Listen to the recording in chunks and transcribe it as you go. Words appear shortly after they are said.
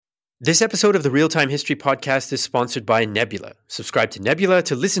This episode of the Real Time History Podcast is sponsored by Nebula. Subscribe to Nebula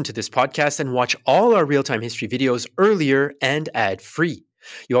to listen to this podcast and watch all our real time history videos earlier and ad-free.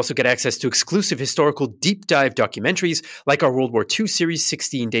 You also get access to exclusive historical deep dive documentaries like our World War II series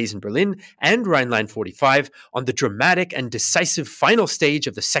 16 Days in Berlin and Rhineland 45 on the dramatic and decisive final stage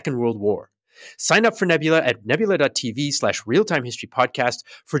of the Second World War. Sign up for Nebula at nebula.tv/realtimehistorypodcast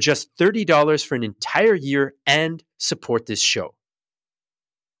for just $30 for an entire year and support this show.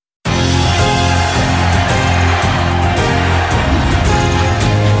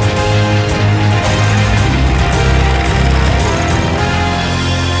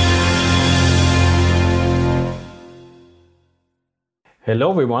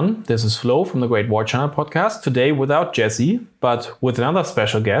 Hello everyone, this is Flo from the Great War Channel podcast. Today without Jesse, but with another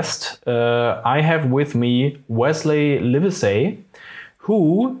special guest. I have with me Wesley Livesey,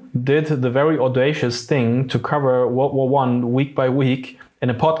 who did the very audacious thing to cover World War I week by week in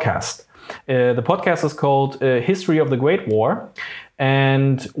a podcast. The podcast is called History of the Great War,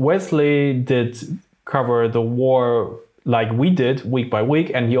 and Wesley did cover the war like we did week by week,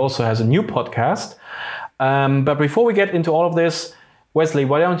 and he also has a new podcast. But before we get into all of this, Wesley,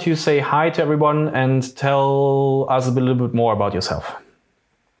 why don't you say hi to everyone and tell us a little bit more about yourself?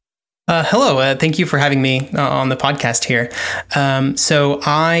 Hello. Thank you for having me on the podcast here. So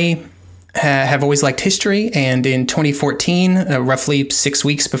I have always liked history, and in 2014, roughly 6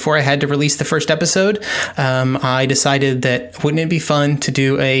 weeks before I had to release the first episode, I decided that wouldn't it be fun to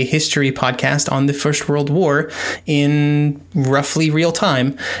do a history podcast on the First World War in roughly real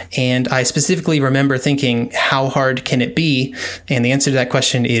time? And I specifically remember thinking, how hard can it be? And the answer to that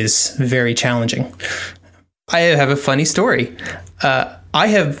question is very challenging. I have a funny story. I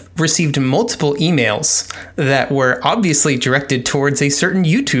have received multiple emails that were obviously directed towards a certain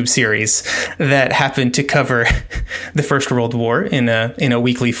YouTube series that happened to cover the First World War in a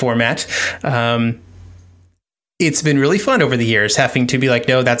weekly format. It's been really fun over the years having to be like,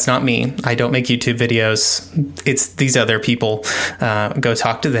 no, that's not me. I don't make YouTube videos. It's these other people. Go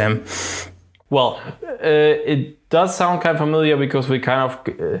talk to them. Well, it does sound kind of familiar because we kind of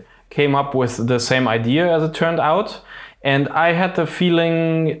came up with the same idea as it turned out. And I had the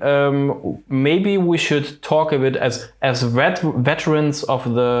feeling maybe we should talk a bit as veterans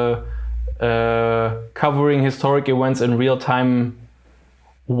of the covering historic events in real-time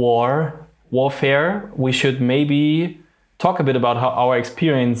warfare. We should maybe talk a bit about our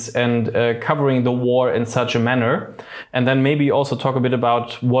experience and covering the war in such a manner. And then maybe also talk a bit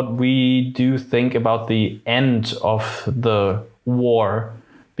about what we do think about the end of the war.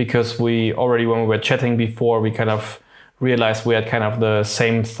 Because we already, when we were chatting before, we kind of realized we had kind of the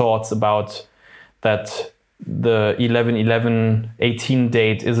same thoughts about that the 11/11/18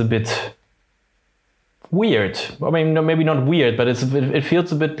 date is a bit weird. I mean, no, maybe not weird, but it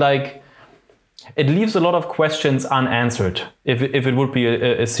feels a bit like it leaves a lot of questions unanswered if it would be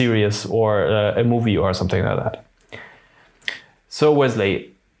a series or a movie or something like that. So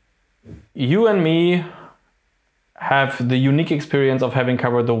Wesley, you and me have the unique experience of having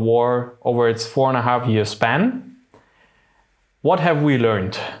covered the war over its 4.5 year span. What have we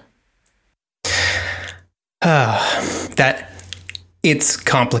learned? That it's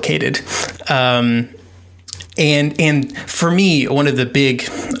complicated. And for me, one of the big,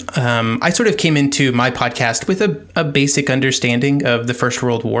 I sort of came into my podcast with a basic understanding of the First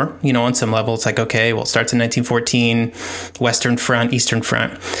World War. You know, on some level, it's like, okay, well, it starts in 1914, Western Front, Eastern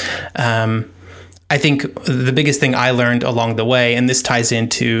Front. I think the biggest thing I learned along the way, and this ties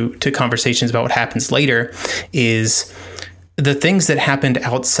into conversations about what happens later, is the things that happened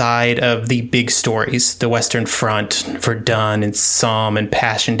outside of the big stories, the Western Front, Verdun and Somme and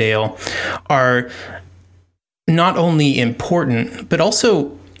Passchendaele, are not only important, but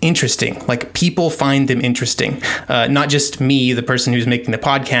also interesting. Like, people find them interesting. Not just me, the person who's making the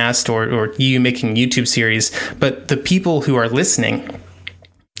podcast, or you making a YouTube series, but the people who are listening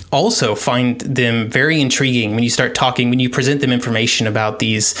also find them very intriguing when you start talking, when you present them information about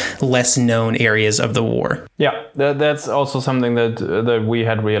these less known areas of the war. Yeah, that's also something that we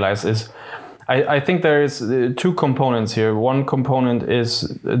had realized is I think there is two components here. One component is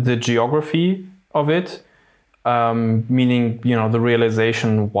the geography of it, meaning, you know, the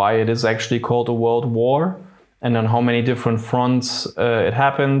realization why it is actually called a world war, and on how many different fronts it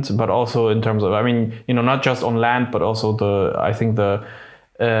happened, but also in terms of, I mean, you know, not just on land, but also the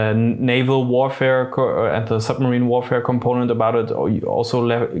naval warfare and the submarine warfare component about it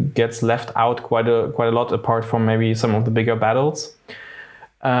also gets left out quite a lot, apart from maybe some of the bigger battles.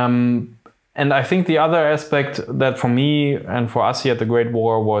 And I think the other aspect that for me and for us here at the Great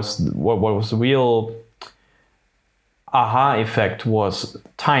War was what was real aha effect was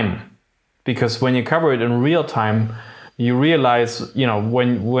time. Because when you cover it in real time, you realize,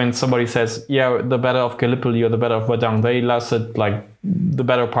 when somebody says, yeah, the Battle of Gallipoli or the Battle of Verdun, they lasted like the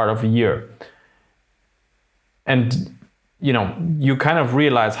better part of a year. And, you kind of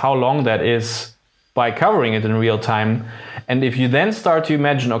realize how long that is by covering it in real time. And if you then start to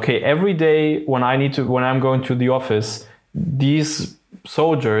imagine, okay, every day when I'm going to the office, these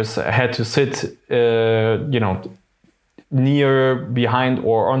soldiers had to sit, near, behind,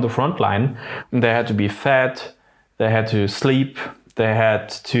 or on the front line. And they had to be fed, they had to sleep, they had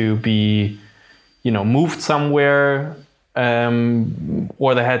to be, moved somewhere,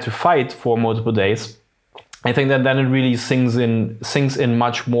 or they had to fight for multiple days. I think that then it really sinks in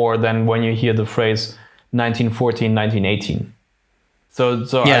much more than when you hear the phrase 1914, 1918. So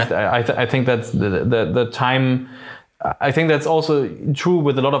yeah. I think that's the time. I think that's also true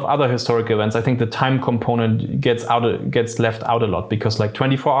with a lot of other historic events. I think the time component gets left out a lot, because like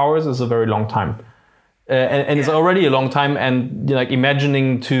 24 hours is a very long time. And it's already a long time, and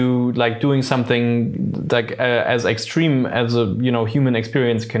imagining to doing something as extreme as a human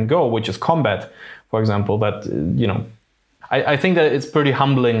experience can go, which is combat, for example. That I think that it's pretty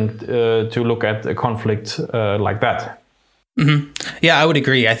humbling to look at a conflict like that. Mm-hmm. Yeah, I would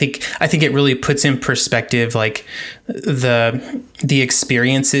agree. I think it really puts in perspective the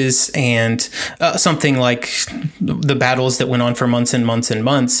experiences and something like the battles that went on for months and months and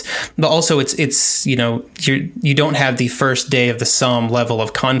months. But also, it's you don't have the first day of the Somme level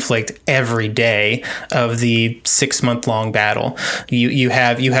of conflict every day of the 6-month long battle. You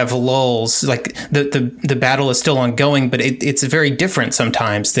have lulls, like the battle is still ongoing, but it's very different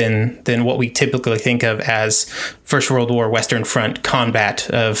sometimes than what we typically think of as First World War Western Front combat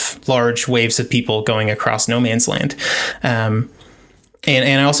of large waves of people going across no man's land. And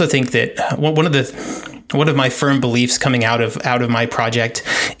I also think that one of my firm beliefs coming out of my project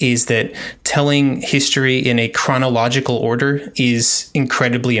is that telling history in a chronological order is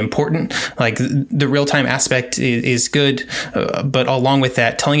incredibly important. Like the real-time aspect is good, but along with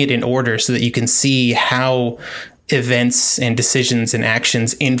that, telling it in order so that you can see how events and decisions and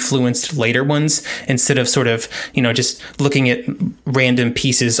actions influenced later ones, instead of sort of, just looking at random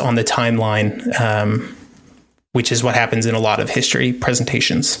pieces on the timeline, which is what happens in a lot of history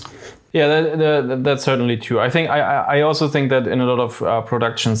presentations. Yeah, that's certainly true. I think I also think that in a lot of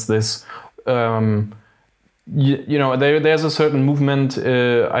productions, this there's a certain movement,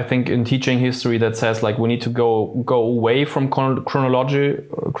 I think, in teaching history that says we need to go away from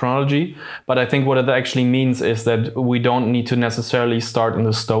chronology. But I think what it actually means is that we don't need to necessarily start in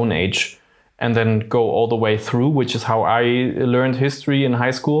the Stone Age and then go all the way through, which is how I learned history in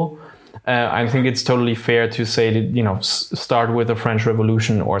high school. I think it's totally fair to say that, start with the French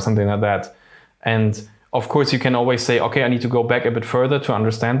Revolution or something like that. And of course, you can always say, okay, I need to go back a bit further to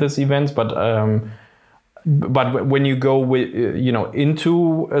understand this event. But when you go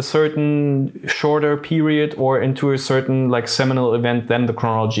into a certain shorter period or into a certain seminal event, then the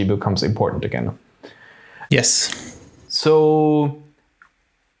chronology becomes important again. Yes. So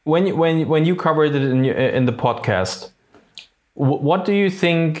when you covered it in the podcast, what do you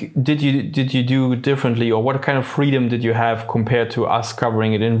think did you do differently, or what kind of freedom did you have compared to us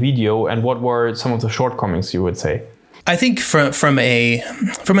covering it in video, and what were some of the shortcomings, you would say? I think from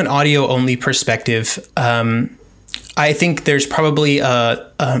an audio only perspective, I think there's probably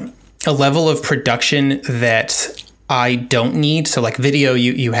a level of production that I don't need. So like video,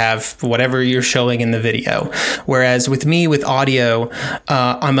 you have whatever you're showing in the video. Whereas with me, with audio,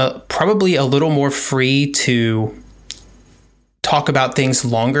 I'm probably a little more free to talk about things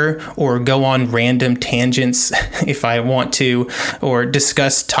longer or go on random tangents if I want to, or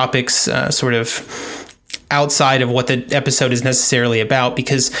discuss topics sort of outside of what the episode is necessarily about,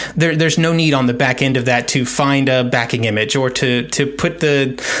 because there's no need on the back end of that to find a backing image or to put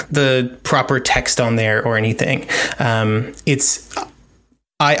the proper text on there or anything.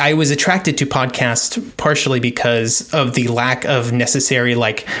 I was attracted to podcasts partially because of the lack of necessary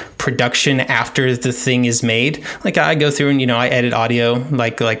production after the thing is made. I go through and, I edit audio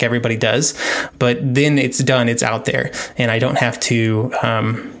like everybody does, but then it's done, it's out there, and I don't have to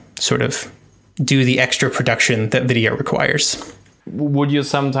sort of do the extra production that video requires. Would you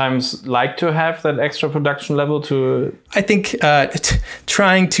sometimes like to have that extra production level to? I think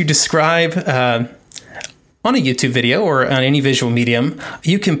trying to describe on a YouTube video or on any visual medium,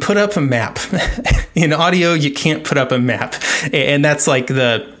 you can put up a map. In audio, you can't put up a map. And that's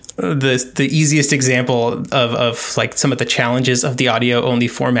the easiest example of some of the challenges of the audio only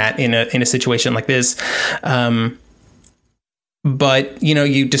format in a situation like this. but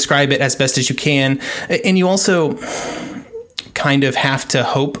you describe it as best as you can, and you also kind of have to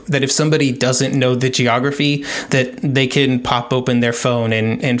hope that if somebody doesn't know the geography, that they can pop open their phone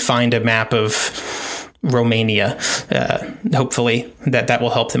and find a map of Romania. Hopefully that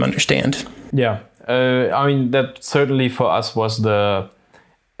will help them understand. Yeah. That certainly for us was the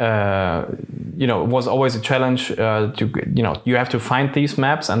was always a challenge you have to find these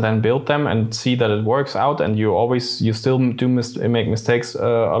maps and then build them and see that it works out, and you still do make mistakes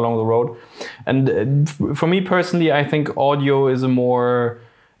along the road. And for me personally, I think audio is a more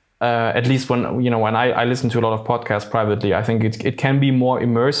at least when I listen to a lot of podcasts privately, I think it can be more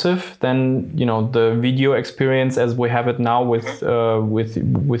immersive than the video experience as we have it now with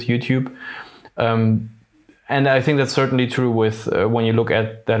YouTube. And I think that's certainly true with when you look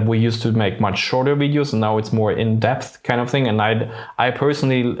at that we used to make much shorter videos and now it's more in-depth kind of thing. And I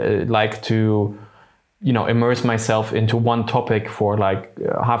personally like to, immerse myself into one topic for like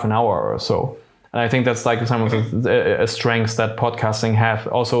half an hour or so. And I think that's like some of the strengths that podcasting have.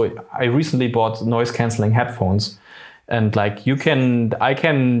 Also, I recently bought noise canceling headphones, and like I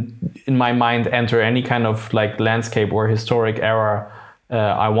can in my mind enter any kind of like landscape or historic era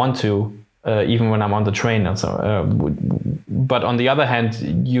I want to. Even when I'm on the train and so, but on the other hand,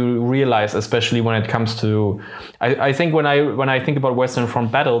 you realize, especially when it comes to, I think when I think about Western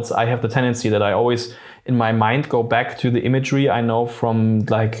Front battles, I have the tendency that I always, in my mind, go back to the imagery I know from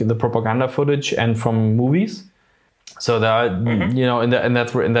like the propaganda footage and from movies. So that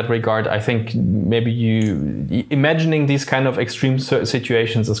in that regard, I think maybe imagining these kind of extreme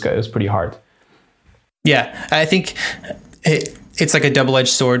situations is pretty hard. Yeah, I think it's like a double-edged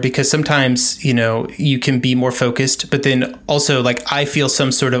sword, because sometimes, you can be more focused, but then also like I feel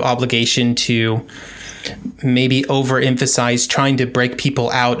some sort of obligation to maybe overemphasize trying to break people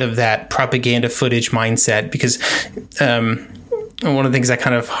out of that propaganda footage mindset, because one of the things I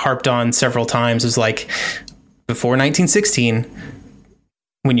kind of harped on several times was like, before 1916,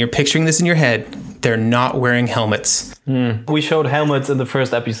 when you're picturing this in your head, they're not wearing helmets. We showed helmets in the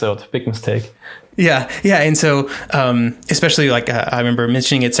first episode. Big mistake. Yeah. And so, especially like I remember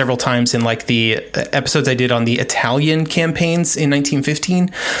mentioning it several times in like the episodes I did on the Italian campaigns in 1915,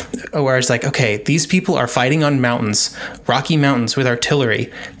 where I was like, okay, these people are fighting on mountains, rocky mountains with artillery.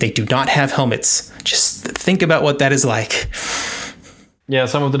 They do not have helmets. Just think about what that is like. Yeah,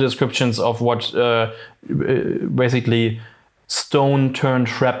 some of the descriptions of what basically stone turned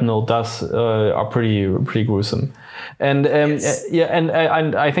shrapnel does are pretty gruesome. And and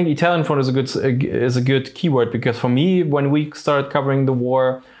I think Italian front is a good keyword, because for me, when we started covering the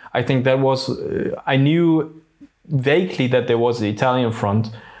war, I think that was I knew vaguely that there was the Italian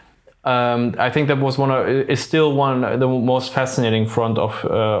front. I think that was still one of the most fascinating front of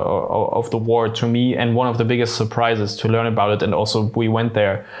the war to me, and one of the biggest surprises to learn about it. And also we went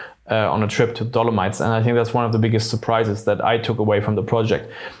there on a trip to Dolomites, and I think that's one of the biggest surprises that I took away from the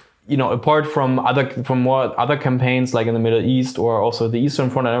project. Apart from more other campaigns like in the Middle East or also the Eastern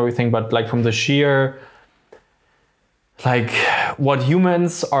Front and everything, but like from the sheer like what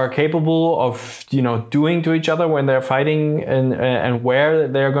humans are capable of doing to each other when they're fighting and where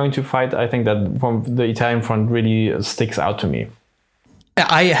they're going to fight, I think that from the Italian front really sticks out to me.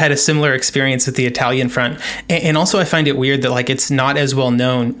 I had a similar experience with the Italian front. And also I find it weird that like it's not as well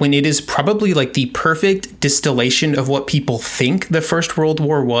known, when it is probably like the perfect distillation of what people think the First World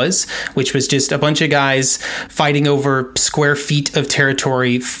War was, which was just a bunch of guys fighting over square feet of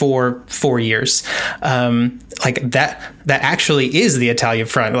territory for 4 years. Like that actually is the Italian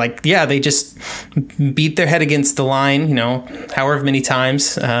front. Like, yeah, they just beat their head against the line, however many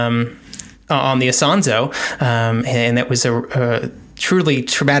times on the Isonzo. And that was a truly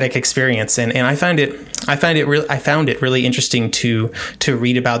traumatic experience, and I found it really interesting to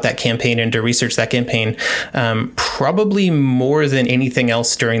read about that campaign and to research that campaign, probably more than anything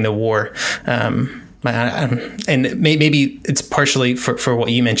else during the war. And maybe it's partially for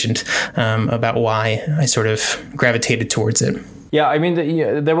what you mentioned about why I sort of gravitated towards it. Yeah, I mean,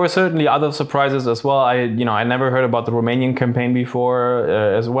 there were certainly other surprises as well. I never heard about the Romanian campaign before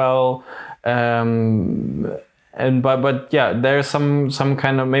as well. But yeah, there's some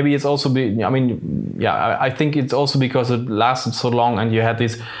kind of, maybe it's also I think it's also because it lasted so long, and you had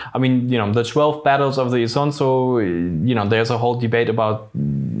these, the 12 battles of the Isonzo, there's a whole debate about,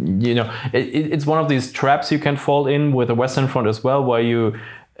 it's one of these traps you can fall in with the Western Front as well, where you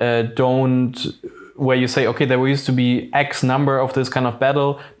where you say, okay, there used to be X number of this kind of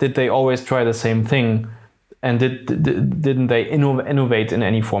battle. Did they always try the same thing? And didn't they innovate in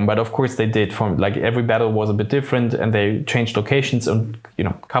any form? But of course they did. From like every battle was a bit different, and they changed locations. And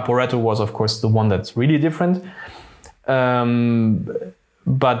Caporetto was of course the one that's really different.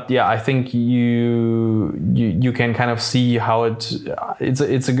 But yeah, I think you can kind of see how it's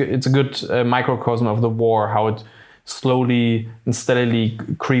a good microcosm of the war, how it slowly and steadily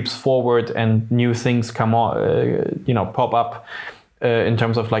creeps forward and new things come on, pop up in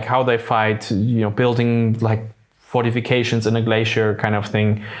terms of like how they fight, building like fortifications in a glacier kind of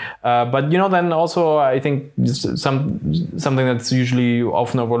thing. But then also I think something that's usually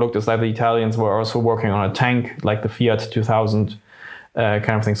often overlooked is that the Italians were also working on a tank like the Fiat 2000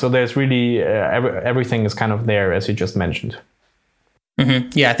 kind of thing. So there's really everything is kind of there, as you just mentioned. Mm-hmm.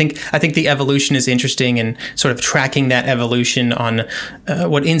 Yeah, I think the evolution is interesting, and sort of tracking that evolution on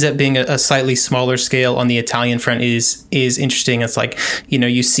what ends up being a slightly smaller scale on the Italian front is interesting. It's like,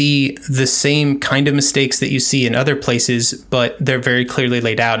 you see the same kind of mistakes that you see in other places, but they're very clearly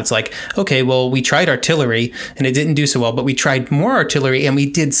laid out. It's like, okay, well, we tried artillery and it didn't do so well, but we tried more artillery and we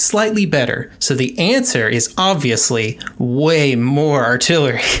did slightly better. So the answer is obviously way more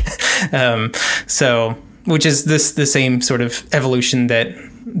artillery. Which is the same sort of evolution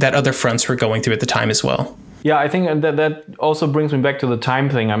that other fronts were going through at the time as well. Yeah, I think that also brings me back to the time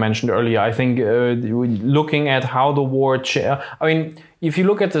thing I mentioned earlier. I think looking at how the war... if you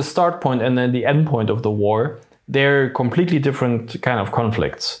look at the start point and then the end point of the war, they're completely different kind of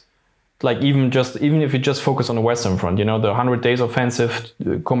conflicts. Like even if you just focus on the Western Front, the 100 Days Offensive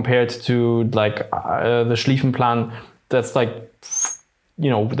compared to like the Schlieffen Plan, that's like...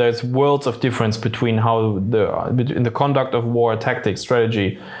 there's worlds of difference between how in the conduct of war, tactics,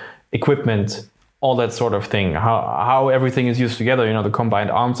 strategy, equipment, all that sort of thing, how everything is used together, the combined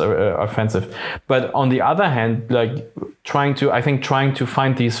arms offensive. But on the other hand, like trying to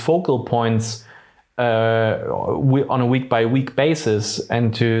find these focal points on a week by week basis,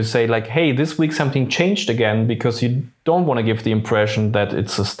 and to say like, hey, this week something changed again, because you don't want to give the impression that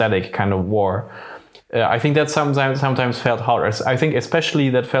it's a static kind of war. I think that sometimes felt hard. I think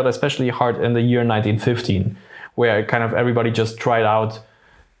that felt especially hard in the year 1915, where kind of everybody just tried out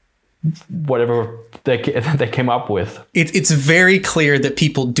whatever they came up with. It's very clear that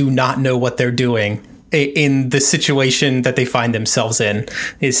people do not know what they're doing in the situation that they find themselves in,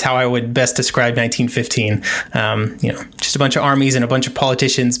 is how I would best describe 1915. Just a bunch of armies and a bunch of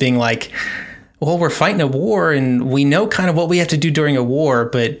politicians being like, well, we're fighting a war and we know kind of what we have to do during a war,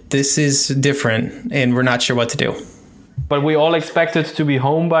 but this is different and we're not sure what to do. But we all expected to be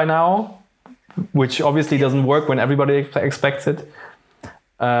home by now, which obviously doesn't work when everybody expects it.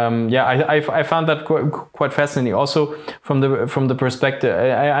 I found that quite fascinating. Also from the perspective,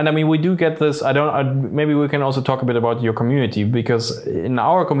 we do get this. Maybe we can also talk a bit about your community, because in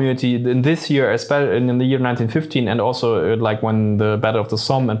our community in this year, especially in the year 1915, and also like when the Battle of the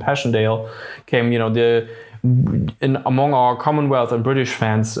Somme and Passchendaele came, among our Commonwealth and British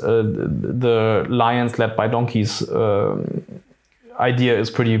fans, the lions led by donkeys idea is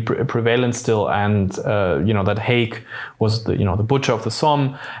pretty prevalent still, and that Haig was the butcher of the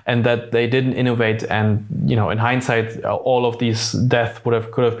Somme, and that they didn't innovate, and in hindsight all of these deaths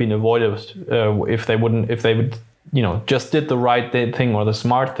could have been avoided if they would just did the right thing or the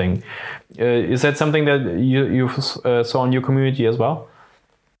smart thing. Is that something that you saw in your community as well?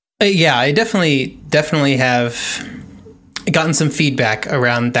 Yeah, I definitely have gotten some feedback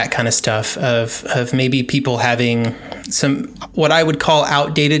around that kind of stuff of maybe people having some what I would call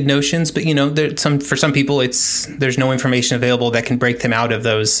outdated notions, but for some people there's no information available that can break them out of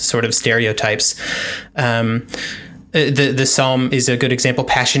those sort of stereotypes. The Somme is a good example.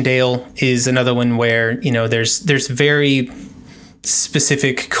 Passchendaele is another one where there's very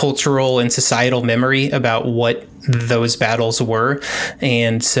specific cultural and societal memory about what those battles were,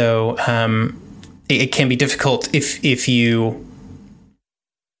 and so it can be difficult if you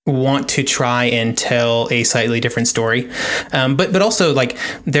want to try and tell a slightly different story. But also, like,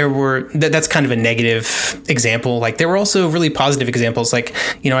 that's kind of a negative example. Like, there were also really positive examples. Like,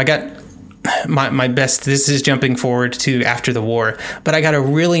 I got my best, this is jumping forward to after the war, but I got a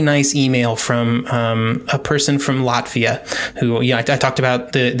really nice email from a person from Latvia who, I talked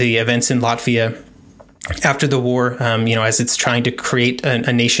about the events in Latvia after the war, as it's trying to create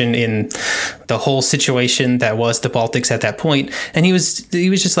a nation in the whole situation that was the Baltics at that point. And he was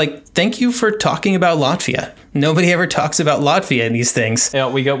just like, thank you for talking about Latvia. Nobody ever talks about Latvia in these things. Yeah,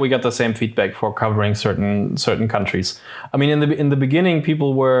 we got the same feedback for covering certain countries. I mean, in the beginning,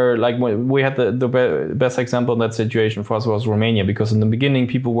 people were like, we had the best example in that situation for us was Romania, because in the beginning,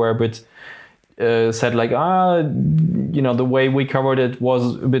 people were a bit said like, the way we covered it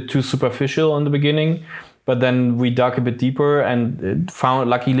was a bit too superficial in the beginning. But then we dug a bit deeper and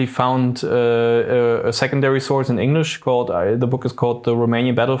luckily found a secondary source in English called, the book is called The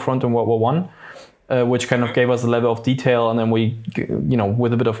Romanian Battlefront in World War I. which kind of gave us a level of detail. And then we,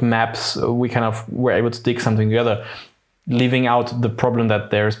 with a bit of maps, we kind of were able to dig something together, leaving out the problem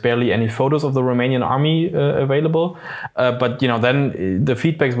that there's barely any photos of the Romanian army available. But then the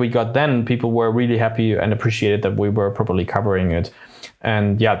feedbacks we got then, people were really happy and appreciated that we were properly covering it.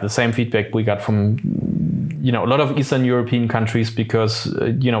 And the same feedback we got from a lot of Eastern European countries, because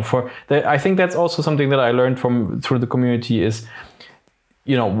I think that's also something that I learned through the community is,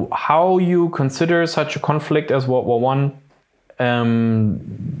 how you consider such a conflict as World War I.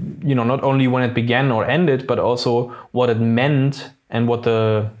 Not only when it began or ended, but also what it meant and what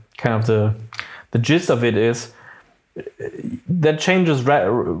the kind of the gist of it is. That changes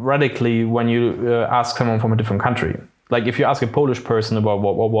radically when you ask someone from a different country. Like if you ask a Polish person about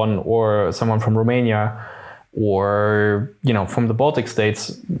World War I, or someone from Romania, or from the Baltic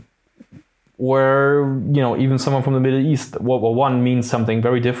states, or even someone from the Middle East, World War I means something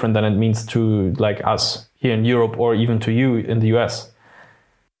very different than it means to like us here in Europe, or even to you in the US.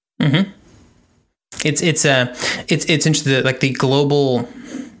 Mm-hmm. It's interesting, like the global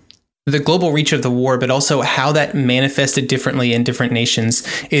reach of the war, but also how that manifested differently in different nations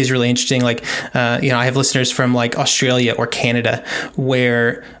is really interesting. Like, I have listeners from like Australia or Canada,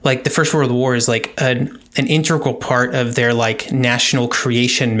 where like the First World War is like an integral part of their like national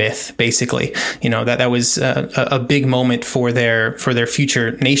creation myth, basically. That was a big moment for their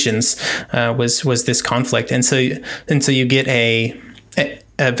future nations, was this conflict. And so you get a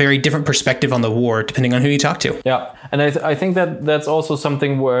very different perspective on the war depending on who you talk to. Yeah, and I think that's also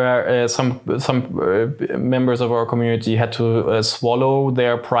something where some members of our community had to swallow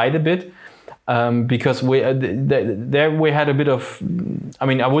their pride a bit, because we had a bit of, I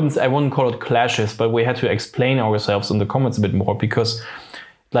wouldn't call it clashes, but we had to explain ourselves in the comments a bit more, because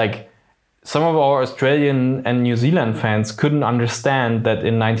like some of our Australian and New Zealand fans couldn't understand that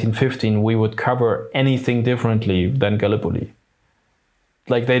in 1915 we would cover anything differently than Gallipoli.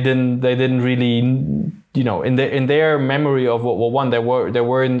 Like they didn't really, in their memory of World War I, there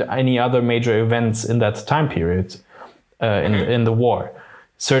weren't any other major events in that time period in the war.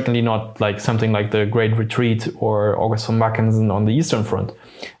 Certainly not like something like the Great Retreat or August von Mackensen on the Eastern Front.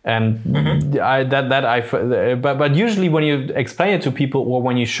 And but usually when you explain it to people, or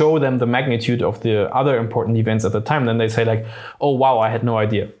when you show them the magnitude of the other important events at the time, then they say like, "Oh wow, I had no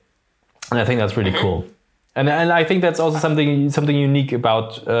idea," and I think that's really cool. And I think that's also something unique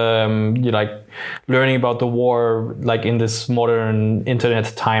about like learning about the war, like in this modern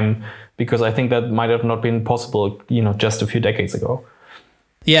internet time, because I think that might have not been possible, just a few decades ago.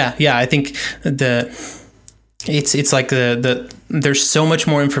 Yeah, I think it's like there's so much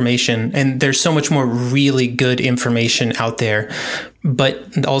more information, and there's so much more really good information out there,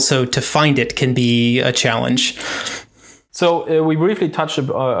 but also to find it can be a challenge. So we briefly touched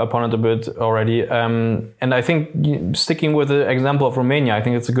upon it a bit already, and I think sticking with the example of Romania, I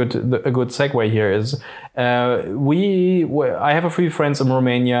think it's a good segue here. Is I have a few friends in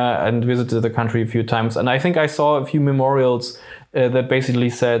Romania and visited the country a few times, and I think I saw a few memorials that basically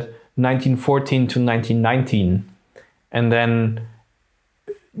said 1914 to 1919, and then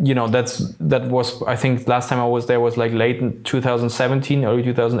that was, I think last time I was there was like late in 2017, early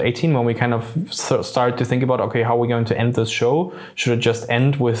 2018, when we kind of started to think about, okay, how are we going to end this show? Should it just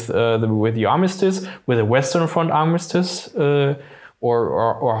end with the armistice, with a Western Front armistice,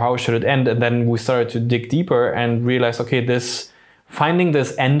 or how should it end? And then we started to dig deeper and realize, okay, finding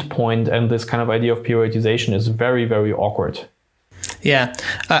this end point and this kind of idea of periodization is very, very awkward. Yeah,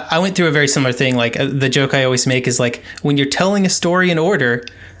 I went through a very similar thing. Like the joke I always make is like, when you're telling a story in order,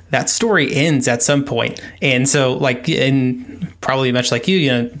 that story ends at some point. And so like, in probably much like you,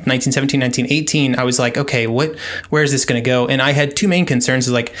 1917, 1918, I was like, okay, where is this going to go? And I had three main concerns,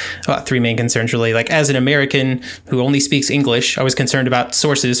 really. Like, as an American who only speaks English, I was concerned about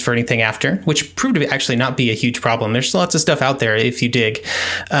sources for anything after, which proved to actually not be a huge problem. There's lots of stuff out there if you dig.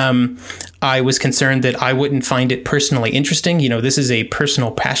 I was concerned that I wouldn't find it personally interesting. This is a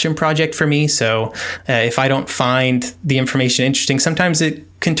personal passion project for me. So if I don't find the information interesting, sometimes it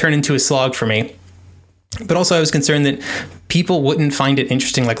can turn into a slog for me. But also I was concerned that people wouldn't find it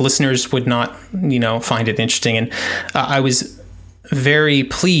interesting, like listeners would not, find it interesting. And I was very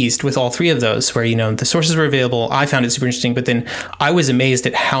pleased with all three of those, where, the sources were available. I found it super interesting, but then I was amazed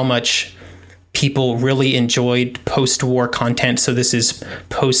at how much people really enjoyed post-war content. So this is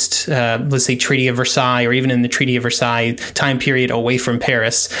post, let's say, Treaty of Versailles, or even in the Treaty of Versailles time period away from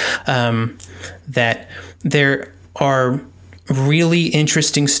Paris, that there are really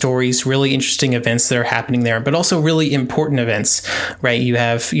interesting stories, really interesting events that are happening there, but also really important events, right? You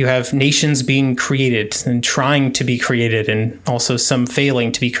have nations being created and trying to be created, and also some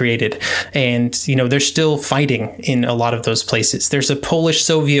failing to be created. And, they're still fighting in a lot of those places. There's a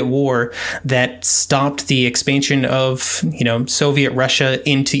Polish-Soviet war that stopped the expansion of, Soviet Russia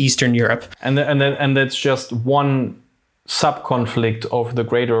into Eastern Europe. And that's just one sub-conflict of the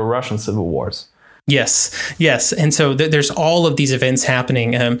greater Russian civil wars. Yes. And so there's all of these events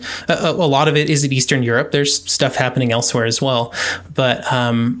happening. A lot of it is in Eastern Europe. There's stuff happening elsewhere as well. But,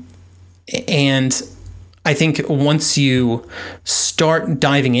 and I think once you start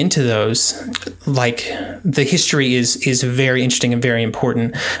diving into those, like, the history is very interesting and very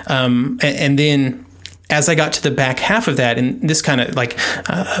important. And then as I got to the back half of that, and this kind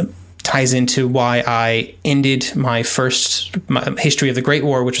of ties into why I ended my History of the Great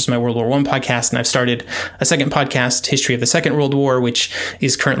War, which was my World War I podcast. And I've started a second podcast, History of the Second World War, which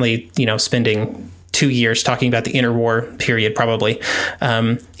is currently, spending 2 years talking about the interwar period, probably,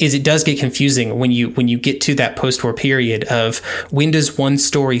 is it does get confusing when you get to that post-war period of when does one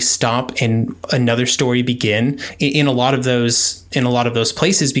story stop and another story begin in a lot of those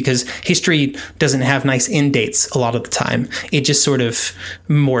places, because history doesn't have nice end dates a lot of the time. It just sort of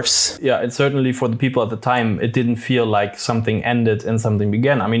morphs. Yeah, and certainly for the people at the time, it didn't feel like something ended and something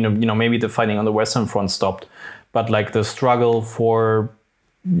began. I mean, maybe the fighting on the Western Front stopped, but like the struggle for,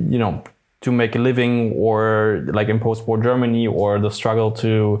 to make a living, or like in post-war Germany, or the struggle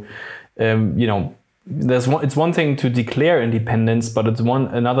to, it's one thing to declare independence, but it's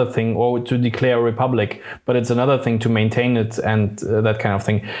another thing, or to declare a republic, but it's another thing to maintain it, and that kind of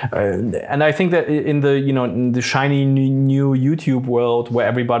thing. And I think that in the shiny new YouTube world, where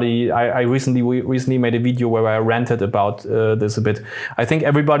everybody, I recently made a video where I ranted about this a bit. I think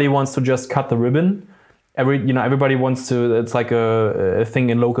everybody wants to just cut the ribbon. Everybody wants to, it's like a thing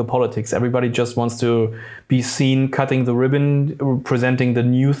in local politics. Everybody just wants to be seen cutting the ribbon, presenting the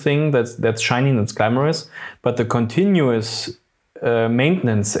new thing that's shiny, that's glamorous. But the continuous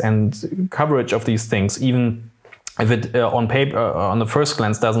maintenance and coverage of these things, even if it on paper, on the first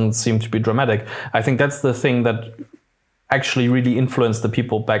glance, doesn't seem to be dramatic, I think that's the thing that actually really influenced the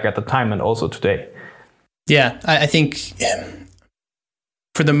people back at the time and also today. Yeah, I think...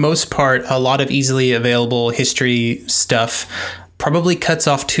 for the most part, a lot of easily available history stuff probably cuts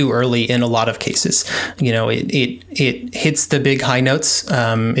off too early in a lot of cases. It hits the big high notes.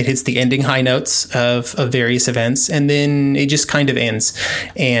 It hits the ending high notes of various events, and then it just kind of ends.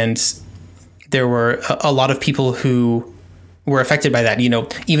 And there were a lot of people who were affected by that,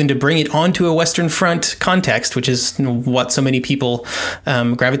 even to bring it onto a Western Front context, which is what so many people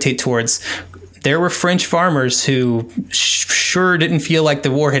gravitate towards. There were French farmers who sure didn't feel like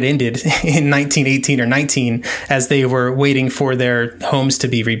the war had ended in 1918 or 19, as they were waiting for their homes to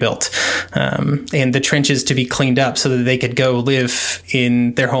be rebuilt and the trenches to be cleaned up so that they could go live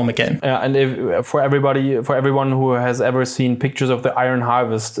in their home again. And for everyone who has ever seen pictures of the Iron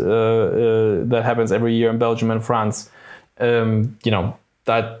Harvest that happens every year in Belgium and France,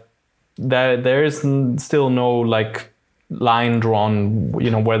 that there is still no line drawn,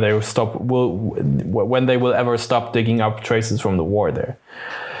 where they will when they will ever stop digging up traces from the war there.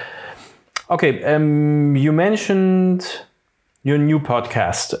 Okay, you mentioned your new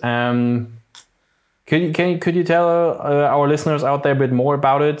podcast. Could you tell our listeners out there a bit more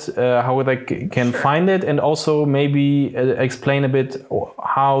about it, how they can find it, and also maybe explain a bit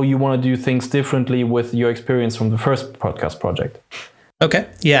how you want to do things differently with your experience from the first podcast project? Okay,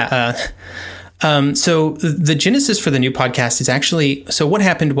 yeah. So the genesis for the new podcast is actually, so what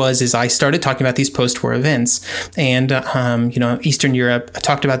happened is I started talking about these post-war events and, Eastern Europe. I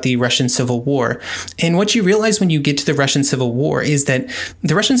talked about the Russian Civil War. And what you realize when you get to the Russian Civil War is that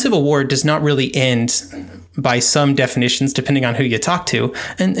the Russian Civil War does not really end, by some definitions, depending on who you talk to,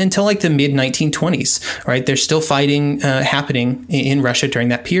 until like the mid-1920s, right? There's still fighting happening in Russia during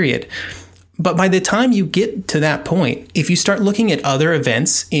that period. But by the time you get to that point, if you start looking at other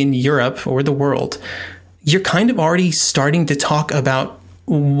events in Europe or the world, you're kind of already starting to talk about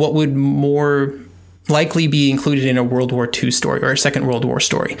what would more likely be included in a World War II story or a Second World War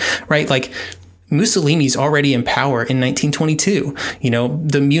story, right? Like Mussolini's already in power in 1922.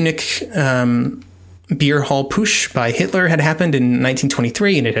 The Munich beer hall push by Hitler had happened in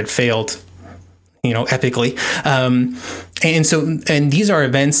 1923 and it had failed epically. And these are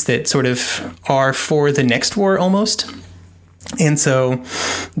events that sort of are for the next war almost. And so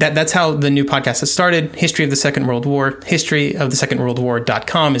that's how the new podcast has started. History of the Second World War,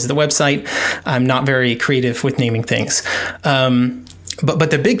 historyofthesecondworldwar.com is the website. I'm not very creative with naming things.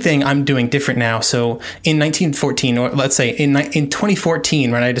 But the big thing I'm doing different now. So in 1914, or let's say in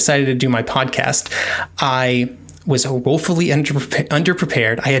 2014, when I decided to do my podcast, I was woefully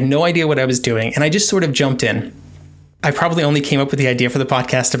underprepared. I had no idea what I was doing, and I just sort of jumped in. I probably only came up with the idea for the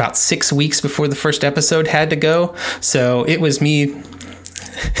podcast about 6 weeks before the first episode had to go. So it was me.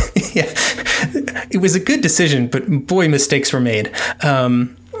 Yeah, it was a good decision, but boy, mistakes were made.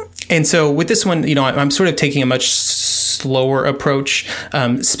 And so with this one, I'm sort of taking a much slower approach.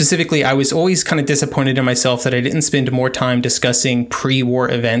 Specifically, I was always kind of disappointed in myself that I didn't spend more time discussing pre-war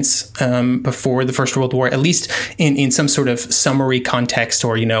events before the First World War, at least in some sort of summary context,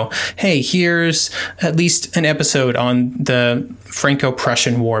 or, hey, here's at least an episode on the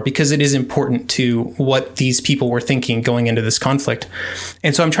Franco-Prussian War, because it is important to what these people were thinking going into this conflict.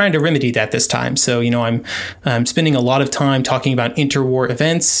 And so I'm trying to remedy that this time. So, I'm spending a lot of time talking about interwar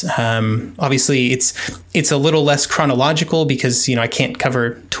events. Obviously, it's a little less chronological because, I can't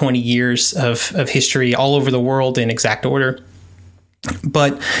cover 20 years of history all over the world in exact order.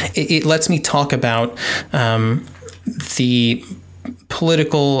 But it lets me talk about the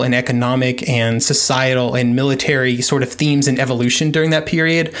political and economic and societal and military sort of themes and evolution during that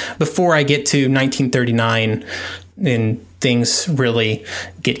period before I get to 1939 and things really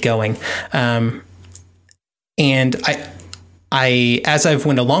get going. And I, as I've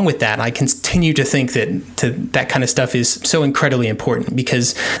went along with that, I continue to think that kind of stuff is so incredibly important,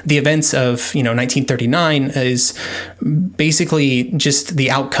 because the events of 1939 is basically just the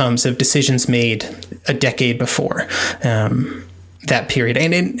outcomes of decisions made a decade before that period.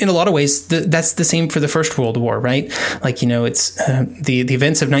 And in a lot of ways, that's the same for the First World War, right? Like, it's the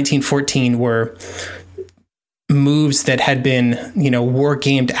events of 1914 were moves that had been, war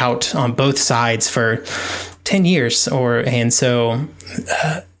gamed out on both sides for 10 years, and so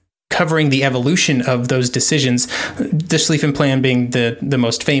covering the evolution of those decisions, the Schlieffen Plan being the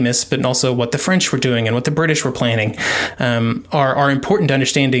most famous, but also what the French were doing and what the British were planning, are important to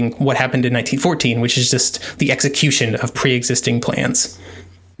understanding what happened in 1914, which is just the execution of pre-existing plans.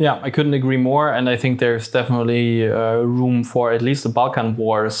 Yeah, I couldn't agree more. And I think there's definitely room for at least the Balkan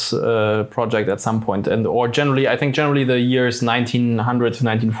Wars project at some point. I think generally the years 1900 to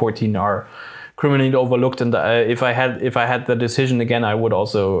 1914 are criminally overlooked. And if I had the decision again, I would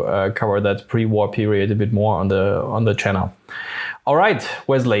also cover that pre-war period a bit more on the channel. All right,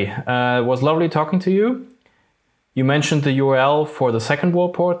 Wesley, it was lovely talking to you. You mentioned the URL for the Second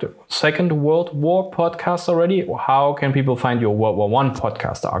World War podcast already. How can people find your World War I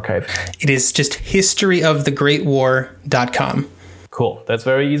podcast archive? It is just historyofthegreatwar.com. Cool. That's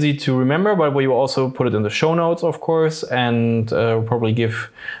very easy to remember, but we will also put it in the show notes, of course, and probably give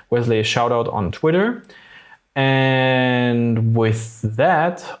Wesley a shout out on Twitter. And with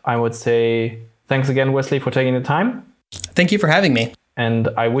that, I would say thanks again, Wesley, for taking the time. Thank you for having me. And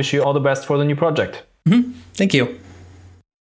I wish you all the best for the new project. Mm-hmm. Thank you.